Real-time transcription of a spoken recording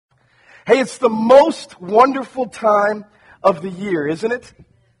Hey, it's the most wonderful time of the year, isn't it?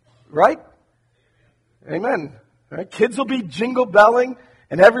 Right? Amen. Right? Kids will be jingle belling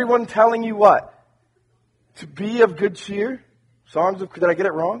and everyone telling you what? To be of good cheer. Did I get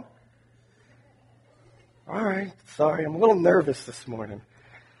it wrong? All right. Sorry, I'm a little nervous this morning.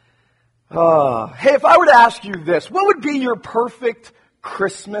 Hey, if I were to ask you this, what would be your perfect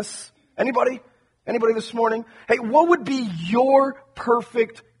Christmas? Anybody? Anybody this morning? Hey, what would be your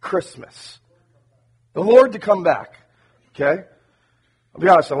perfect Christmas? The Lord to come back. Okay? I'll be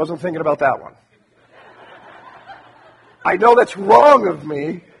honest, I wasn't thinking about that one. I know that's wrong of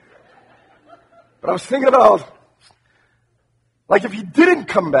me, but I was thinking about, like, if he didn't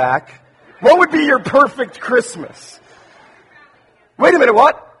come back, what would be your perfect Christmas? Wait a minute,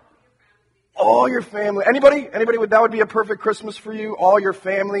 what? All your family. Anybody that would be a perfect Christmas for you? All your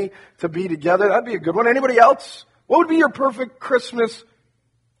family to be together. That'd be a good one. Anybody else? What would be your perfect Christmas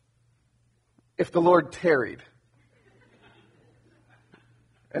if the Lord tarried?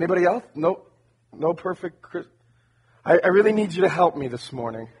 Anybody else? No perfect Christmas. I really need you to help me this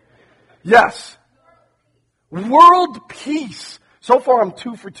morning. Yes. World peace. So far I'm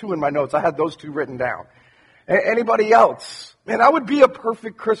 2 for 2 in my notes. I had those 2 written down. Anybody else? Man, that would be a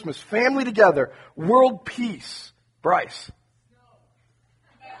perfect Christmas. Family together. World peace. Bryce.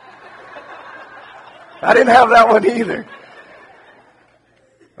 I didn't have that one either.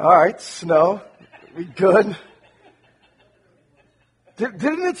 All right, snow. We good.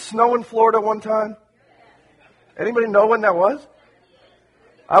 Didn't it snow in Florida one time? Anybody know when that was?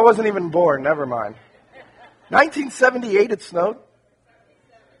 I wasn't even born. Never mind. 1978 it snowed.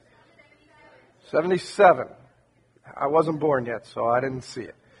 77. I wasn't born yet, so I didn't see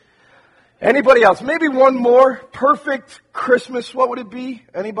it. Anybody else? Maybe one more. Perfect Christmas. What would it be?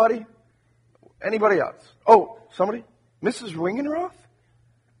 Anybody? Anybody else? Oh, somebody? Mrs. Wingenroth?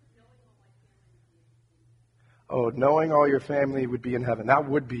 Oh, knowing all your family would be in heaven. That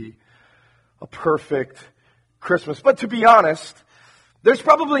would be a perfect Christmas. But to be honest, there's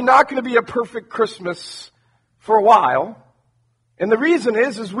probably not going to be a perfect Christmas for a while. And the reason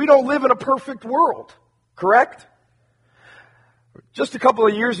is we don't live in a perfect world. Correct? Just a couple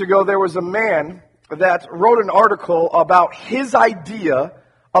of years ago, there was a man that wrote an article about his idea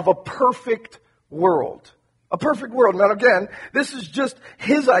of a perfect world. A perfect world. Now again, this is just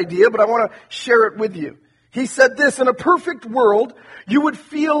his idea, but I want to share it with you. He said this: in a perfect world, you would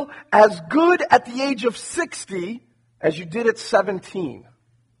feel as good at the age of 60 as you did at 17.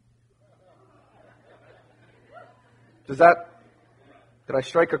 Did I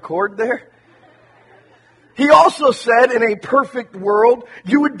strike a chord there? He also said in a perfect world,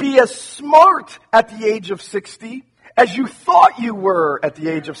 you would be as smart at the age of 60 as you thought you were at the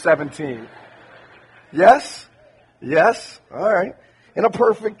age of 17. Yes? Yes? All right. In a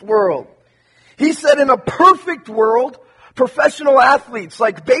perfect world. He said in a perfect world, professional athletes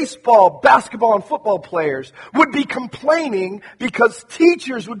like baseball, basketball, and football players would be complaining because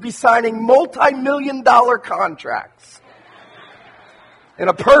teachers would be signing multi-million-dollar contracts. In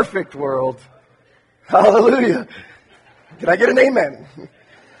a perfect world. Hallelujah. Can I get an amen?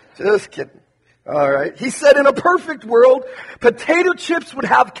 Just kidding. All right. He said in a perfect world, potato chips would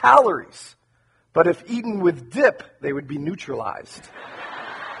have calories, but if eaten with dip, they would be neutralized.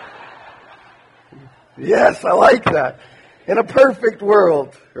 Yes, I like that. In a perfect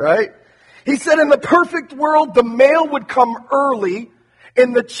world, right? He said in the perfect world, the mail would come early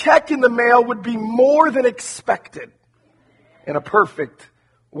and the check in the mail would be more than expected. In a perfect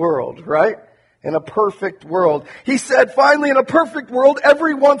world, right? In a perfect world. He said, finally, in a perfect world,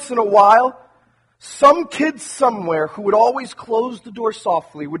 every once in a while, some kid somewhere who would always close the door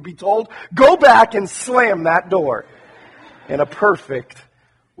softly would be told, go back and slam that door. In a perfect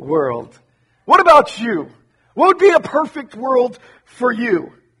world. What about you? What would be a perfect world for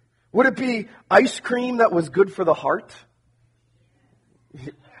you? Would it be ice cream that was good for the heart?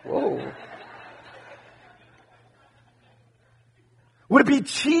 Whoa. Would it be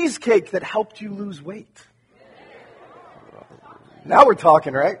cheesecake that helped you lose weight? Now we're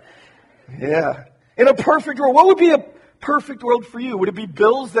talking, right? Yeah. In a perfect world, what would be a perfect world for you? Would it be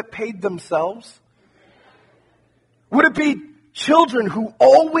bills that paid themselves? Would it be children who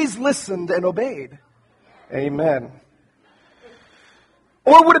always listened and obeyed? Amen.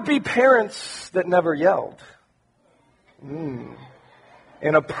 Or would it be parents that never yelled? In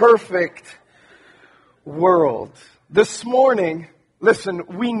a perfect world. This morning, listen,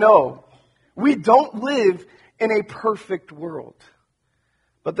 we know we don't live in a perfect world.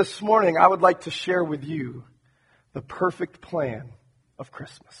 But this morning, I would like to share with you the perfect plan of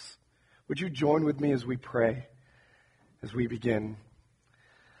Christmas. Would you join with me as we pray, as we begin?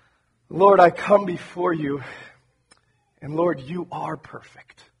 Lord, I come before you, and Lord, you are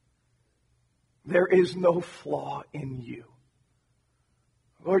perfect. There is no flaw in you.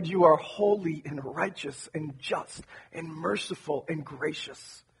 Lord, you are holy and righteous and just and merciful and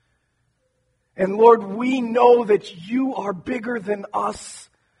gracious. And Lord, we know that you are bigger than us.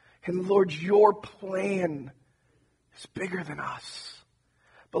 And Lord, your plan is bigger than us.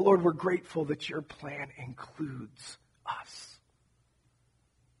 But Lord, we're grateful that your plan includes us.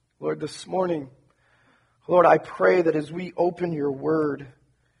 Lord, this morning, Lord, I pray that as we open your word,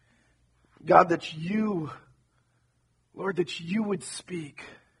 God, that you, Lord, that you would speak.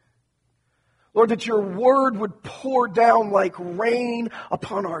 Lord, that your word would pour down like rain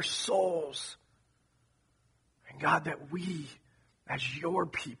upon our souls. And God, that we, as your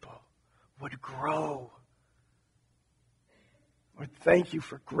people, would grow. Lord, thank you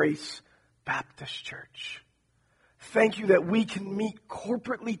for Grace Baptist Church. Thank you that we can meet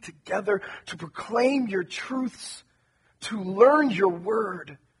corporately together to proclaim your truths, to learn your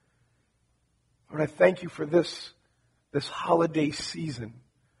word. Lord, I thank you for this holiday season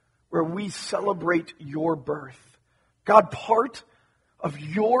where we celebrate your birth. God, part of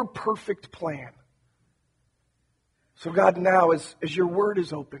your perfect plan. So God, now as your word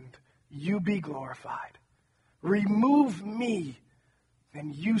is opened, you be glorified. Remove me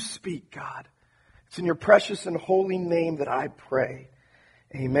and you speak, God. It's in your precious and holy name that I pray.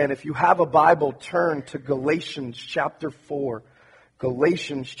 Amen. If you have a Bible, turn to Galatians chapter 4.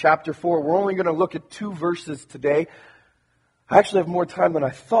 Galatians chapter 4. We're only going to look at 2 verses today. I actually have more time than I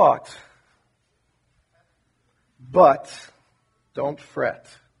thought. But don't fret.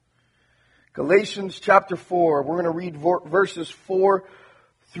 Galatians chapter 4. We're going to read verses 4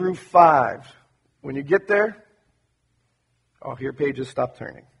 through 5. When you get there, your pages stop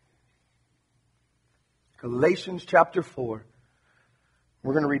turning. Galatians chapter 4.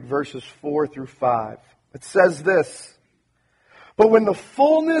 We're going to read verses 4 through 5. It says this: "But when the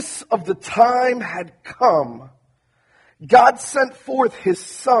fullness of the time had come, God sent forth his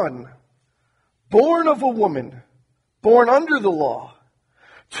Son, born of a woman, born under the law,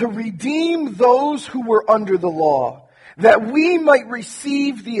 to redeem those who were under the law, that we might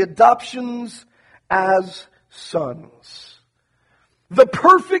receive the adoptions as sons." The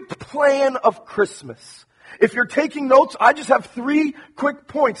perfect plan of Christmas. If you're taking notes, I just have 3 quick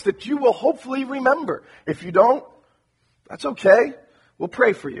points that you will hopefully remember. If you don't, that's okay. We'll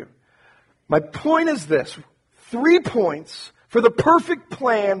pray for you. My point is this: 3 points for the perfect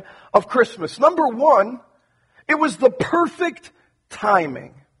plan of Christmas. Number 1, it was the perfect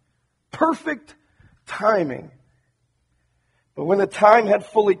timing. Perfect timing. But when the time had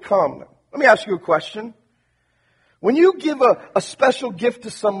fully come, let me ask you a question. When you give a special gift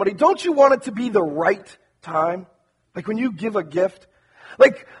to somebody, don't you want it to be the right time? Like when you give a gift?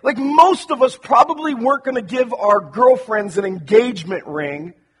 Like most of us probably weren't going to give our girlfriends an engagement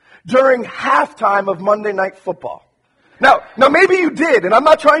ring during halftime of Monday Night Football. Now maybe you did, and I'm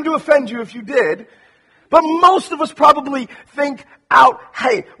not trying to offend you if you did, but most of us probably think out,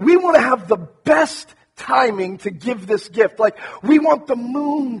 hey, we want to have the best timing to give this gift. Like, we want the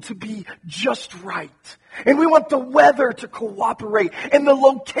moon to be just right. And we want the weather to cooperate. And the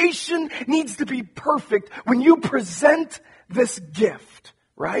location needs to be perfect when you present this gift,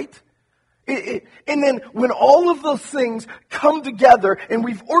 right? And then when all of those things come together and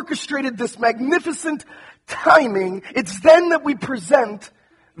we've orchestrated this magnificent timing, it's then that we present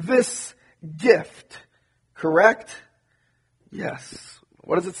this gift. Correct? Yes.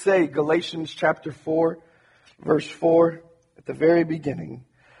 What does it say? Galatians chapter 4, verse 4, at the very beginning.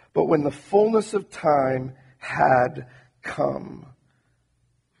 "But when the fullness of time had come."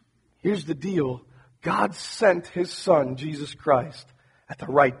 Here's the deal. God sent his Son, Jesus Christ, at the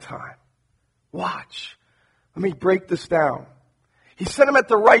right time. Watch. Let me break this down. He sent him at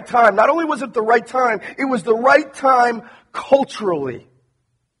the right time. Not only was it the right time, it was the right time culturally.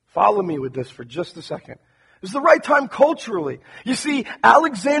 Follow me with this for just a second. It was the right time culturally. You see,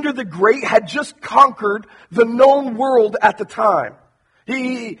 Alexander the Great had just conquered the known world at the time.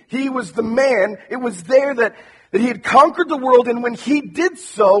 He was the man. It was there that he had conquered the world, and when he did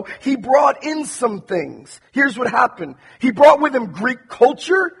so, he brought in some things. Here's what happened. He brought with him Greek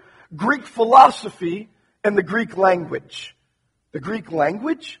culture, Greek philosophy, and the Greek language. The Greek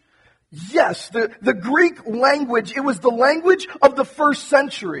language? Yes, the Greek language, it was the language of the first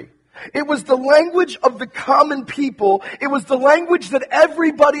century. It was the language of the common people. It was the language that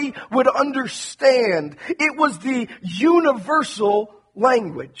everybody would understand. It was the universal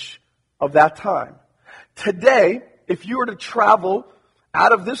language of that time. Today, if you were to travel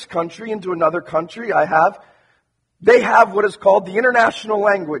out of this country into another country, they have what is called the international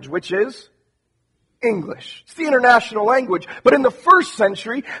language, which is English. It's the international language. But in the first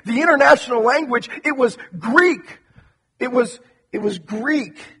century, the international language, it was Greek. It was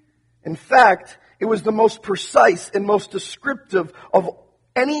Greek. In fact, it was the most precise and most descriptive of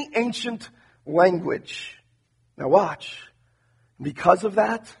any ancient language. Now watch. Because of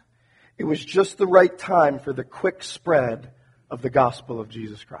that, it was just the right time for the quick spread of the gospel of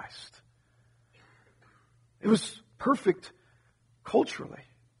Jesus Christ. It was perfect culturally.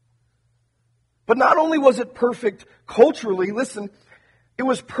 But not only was it perfect culturally, listen, it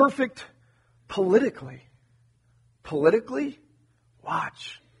was perfect politically. Politically?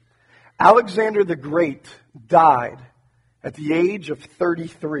 Watch. Alexander the Great died at the age of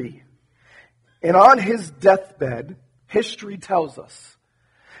 33. And on his deathbed, history tells us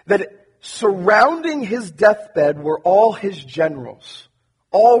that surrounding his deathbed were all his generals,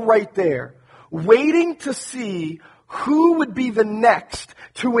 all right there, waiting to see who would be the next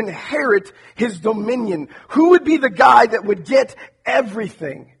to inherit his dominion, who would be the guy that would get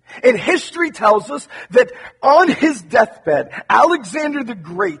everything. And history tells us that on his deathbed, Alexander the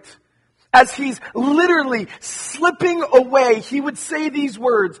Great, as he's literally slipping away, he would say these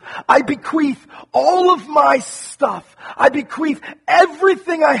words, I bequeath all of my stuff. I bequeath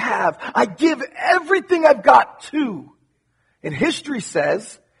everything I have. I give everything I've got to. And history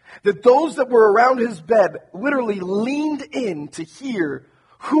says that those that were around his bed literally leaned in to hear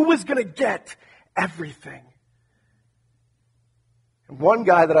who was going to get everything. And one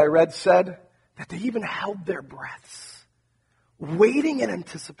guy that I read said that they even held their breaths, waiting in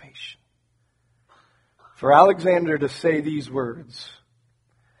anticipation for Alexander to say these words,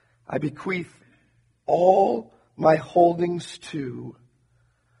 I bequeath all my holdings to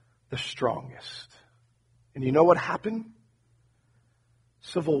the strongest. And you know what happened?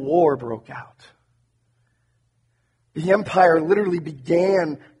 Civil war broke out. The empire literally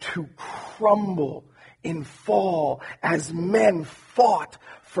began to crumble and fall as men fought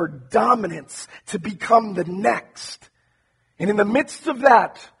for dominance to become the next. And in the midst of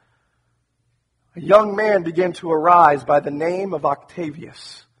that, a young man began to arise by the name of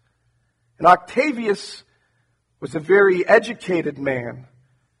Octavius. And Octavius was a very educated man.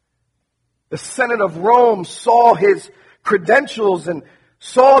 The Senate of Rome saw his credentials and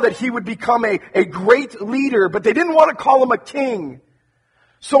saw that he would become a great leader, but they didn't want to call him a king.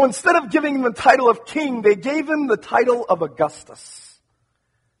 So instead of giving him the title of king, they gave him the title of Augustus.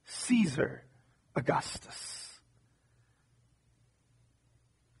 Caesar Augustus.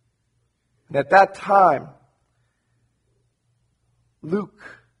 And at that time, Luke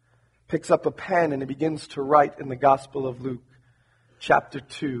picks up a pen and he begins to write in the Gospel of Luke, chapter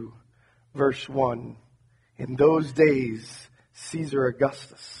 2, verse 1. In those days, Caesar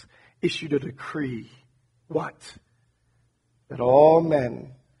Augustus issued a decree. What? That all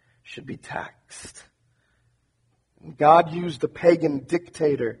men should be taxed. And God used the pagan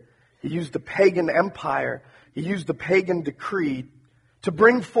dictator. He used the pagan empire. He used the pagan decree to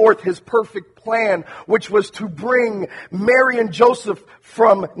bring forth his perfect plan, which was to bring Mary and Joseph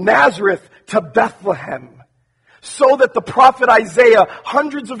from Nazareth to Bethlehem. So that the prophet Isaiah,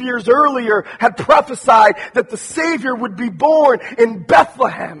 hundreds of years earlier, had prophesied that the Savior would be born in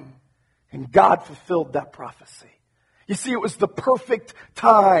Bethlehem. And God fulfilled that prophecy. You see, it was the perfect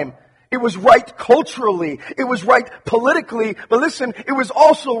time. It was right culturally. It was right politically. But listen, it was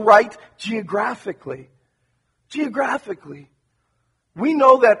also right geographically. Geographically. We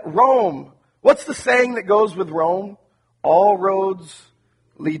know that Rome, what's the saying that goes with Rome? All roads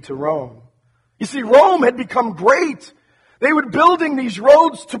lead to Rome. You see, Rome had become great. They were building these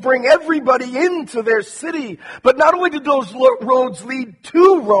roads to bring everybody into their city. But not only did those roads lead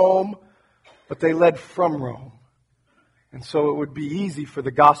to Rome, but they led from Rome. And so it would be easy for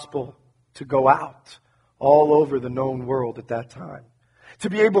the gospel to go out all over the known world at that time. To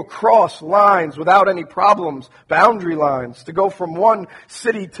be able to cross lines without any problems, boundary lines, to go from one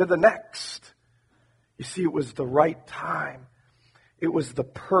city to the next. You see, it was the right time. It was the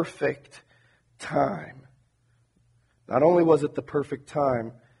perfect time. Not only was it the perfect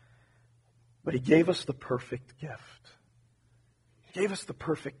time, but he gave us the perfect gift. He gave us the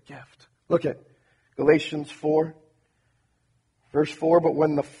perfect gift. Look at Galatians 4, verse 4. But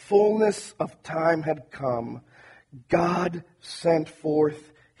when the fullness of time had come, God sent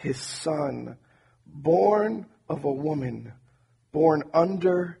forth his Son, born of a woman, born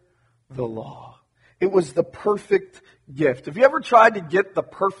under the law. It was the perfect gift. Have you ever tried to get the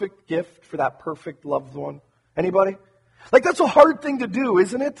perfect gift for that perfect loved one? Anybody? Like, that's a hard thing to do,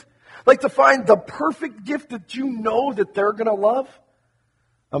 isn't it? Like, to find the perfect gift that you know that they're going to love.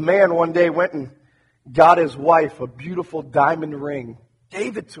 A man one day went and got his wife a beautiful diamond ring,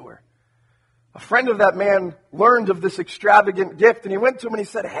 gave it to her. A friend of that man learned of this extravagant gift, and he went to him and he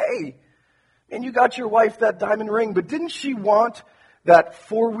said, "Hey, man, you got your wife that diamond ring, but didn't she want that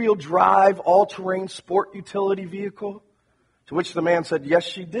four-wheel drive, all-terrain sport utility vehicle?" To which the man said, "Yes,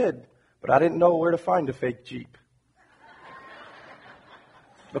 she did, but I didn't know where to find a fake Jeep."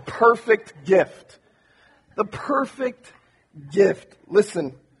 The perfect gift. The perfect gift.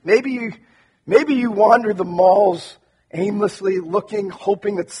 Listen, maybe you wander the malls aimlessly looking,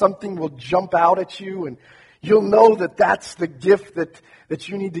 hoping that something will jump out at you and you'll know that that's the gift that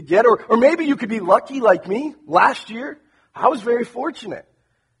you need to get. Or maybe you could be lucky like me. Last year, I was very fortunate.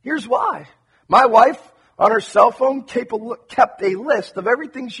 Here's why. My wife, on her cell phone, kept a list of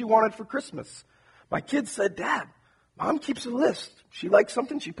everything she wanted for Christmas. My kids said, "Dad, Mom keeps a list. She likes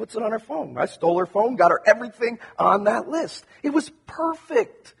something, she puts it on her phone." I stole her phone, got her everything on that list. It was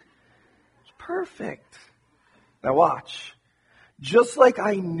perfect. It was perfect. Now watch. Just like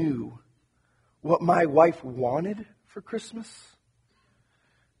I knew what my wife wanted for Christmas,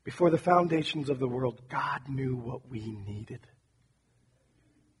 before the foundations of the world, God knew what we needed.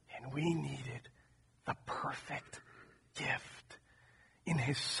 And we needed the perfect gift in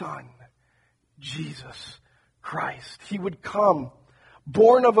His Son, Jesus Christ. He would come,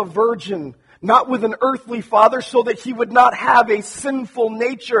 born of a virgin, not with an earthly father, so that He would not have a sinful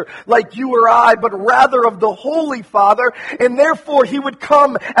nature like you or I, but rather of the Holy Father. And therefore He would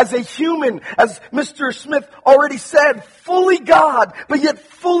come as a human, as Mr. Smith already said, fully God, but yet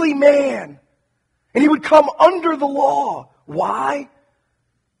fully man. And He would come under the law. Why?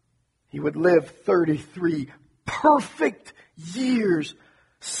 He would live 33 perfect years,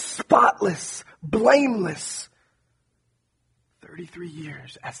 spotless, blameless. 33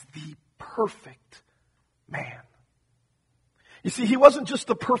 years as the perfect man. You see, He wasn't just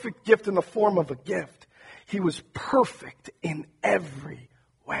the perfect gift in the form of a gift. He was perfect in every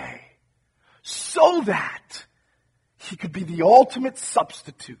way, so that He could be the ultimate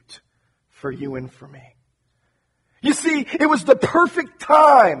substitute for you and for me. You see, it was the perfect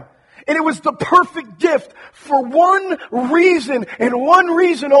time, and it was the perfect gift for one reason, and one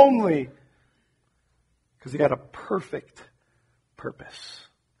reason only. Because He had a perfect purpose.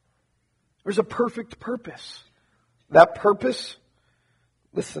 There's a perfect purpose. That purpose,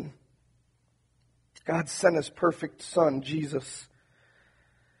 listen, God sent His perfect Son, Jesus,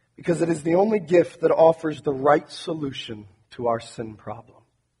 because it is the only gift that offers the right solution to our sin problem.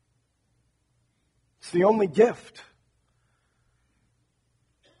 It's the only gift.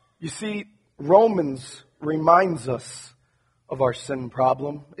 You see, Romans reminds us of our sin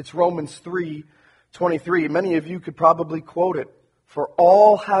problem. It's Romans 3:23. Many of you could probably quote it. "For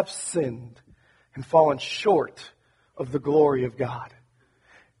all have sinned and fallen short of the glory of God."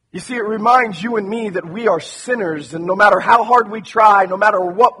 You see, it reminds you and me that we are sinners, and no matter how hard we try, no matter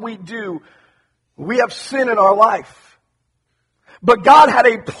what we do, we have sin in our life. But God had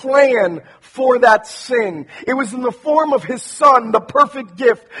a plan for that sin. It was in the form of His Son, the perfect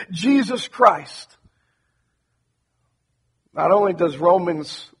gift, Jesus Christ. Not only does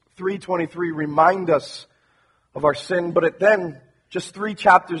Romans 3:23 remind us of our sin, but it then, just 3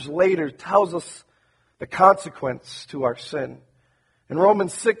 chapters later, tells us the consequence to our sin. And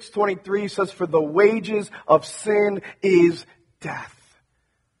Romans 6:23 says, "For the wages of sin is death."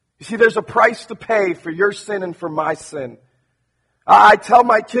 You see, there's a price to pay for your sin and for my sin. I tell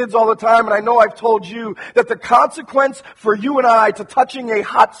my kids all the time, and I know I've told you, that the consequence for you and I to touching a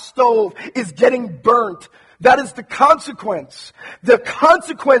hot stove is getting burnt. That is the consequence. The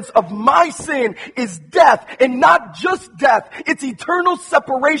consequence of my sin is death, and not just death. It's eternal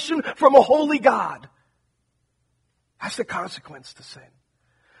separation from a holy God. That's the consequence to sin.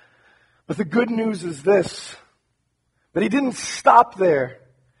 But the good news is this, that He didn't stop there.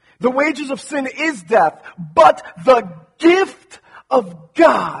 The wages of sin is death, but the gift of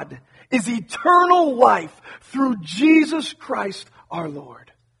God is eternal life through Jesus Christ our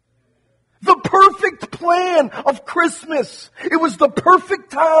Lord. The perfect plan of Christmas. It was the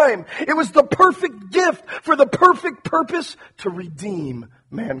perfect time. It was the perfect gift for the perfect purpose to redeem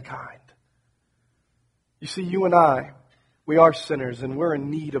mankind. You see, you and I, we are sinners and we're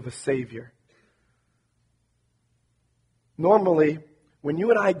in need of a Savior. Normally, when you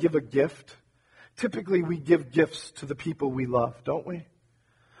and I give a gift, typically we give gifts to the people we love, don't we?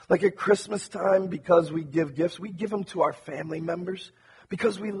 Like at Christmas time, because we give gifts, we give them to our family members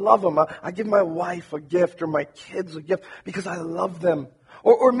because we love them. I give my wife a gift or my kids a gift because I love them.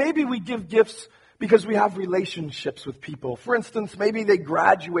 Or maybe we give gifts because we have relationships with people. For instance, maybe they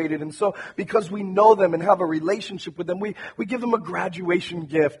graduated, and so because we know them and have a relationship with them, we give them a graduation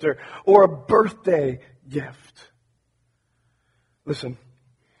gift or a birthday gift. Listen,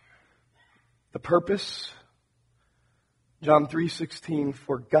 the purpose, John 3:16,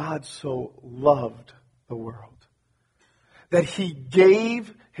 for God so loved the world that he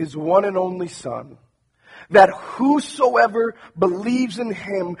gave his one and only Son, that whosoever believes in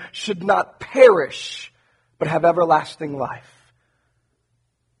him should not perish, but have everlasting life.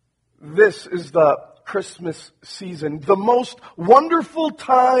 This is the Christmas season, the most wonderful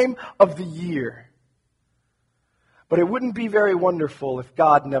time of the year. But it wouldn't be very wonderful if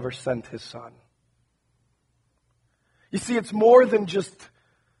God never sent his Son. You see, it's more than just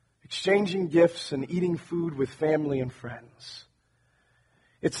exchanging gifts and eating food with family and friends.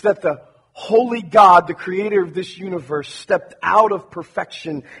 It's that the holy God, the creator of this universe, stepped out of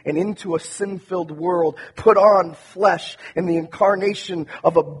perfection and into a sin-filled world, put on flesh in the incarnation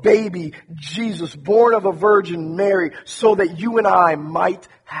of a baby, Jesus, born of a Virgin Mary, so that you and I might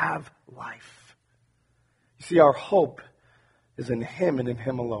have life. You see, our hope is in him and in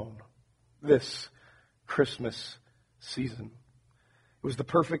him alone. This Christmas season. It was the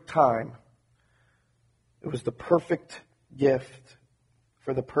perfect time. It was the perfect gift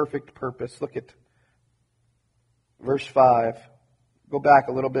for the perfect purpose. Look at verse 5. Go back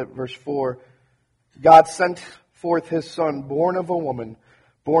a little bit, verse 4. God sent forth his Son, born of a woman,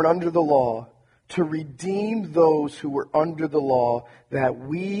 born under the law, to redeem those who were under the law, that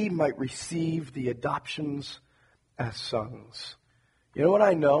we might receive the adoptions as sons. You know what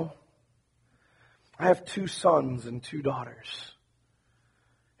I know? I have 2 sons and 2 daughters.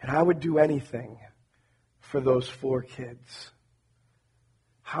 And I would do anything for those 4 kids.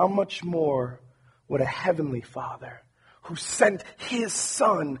 How much more would a heavenly Father, who sent his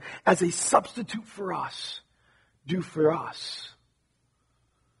Son as a substitute for us, do for us?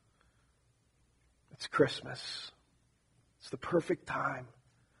 It's Christmas. It's the perfect time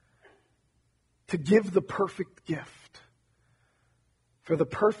to give the perfect gift for the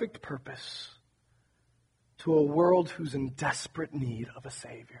perfect purpose to a world who's in desperate need of a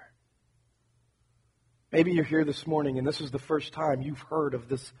Savior. Maybe you're here this morning and this is the first time you've heard of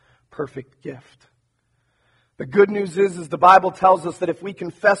this perfect gift. The good news is the Bible tells us that if we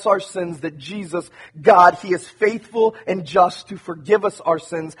confess our sins, that Jesus, God, he is faithful and just to forgive us our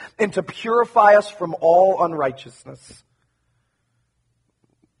sins and to purify us from all unrighteousness.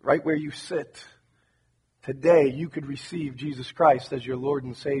 Right where you sit today, you could receive Jesus Christ as your Lord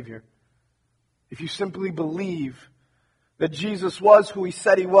and Savior. If you simply believe that Jesus was who he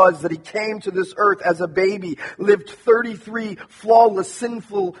said he was, that he came to this earth as a baby, lived 33 flawless,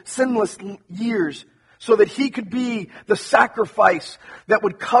 sinless years, so that he could be the sacrifice that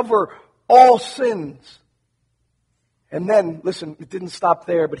would cover all sins. And then, listen, it didn't stop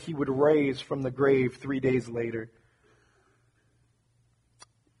there, but he would raise from the grave 3 days later.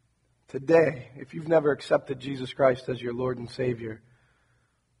 Today, if you've never accepted Jesus Christ as your Lord and Savior,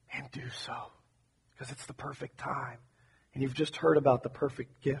 and do so. Because it's the perfect time. And you've just heard about the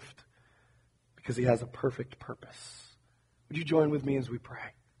perfect gift. Because he has a perfect purpose. Would you join with me as we pray?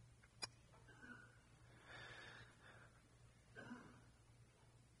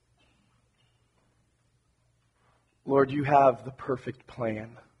 Lord, you have the perfect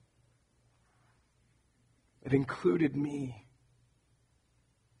plan. It included me.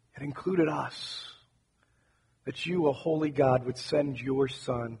 It included us. That you, a holy God, would send your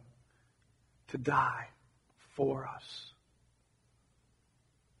Son to die for us.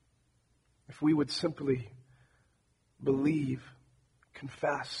 If we would simply believe,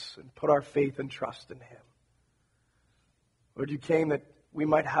 confess, and put our faith and trust in him. Lord, you came that we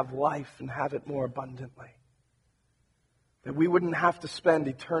might have life and have it more abundantly. That we wouldn't have to spend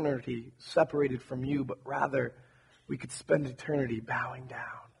eternity separated from you, but rather we could spend eternity bowing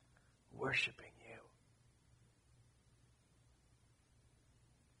down, worshiping you.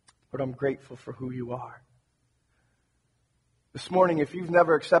 Lord, I'm grateful for who you are. This morning, if you've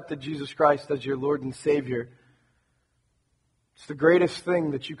never accepted Jesus Christ as your Lord and Savior, it's the greatest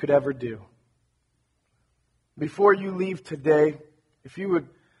thing that you could ever do. Before you leave today, if you would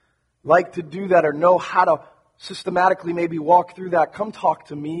like to do that or know how to systematically maybe walk through that, come talk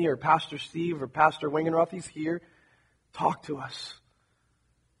to me or Pastor Steve or Pastor Wingenroth. He's here. Talk to us.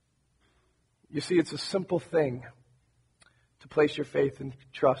 You see, it's a simple thing to place your faith and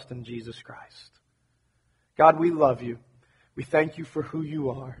trust in Jesus Christ. God, we love you. We thank you for who you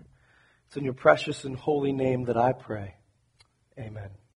are. It's in your precious and holy name that I pray. Amen.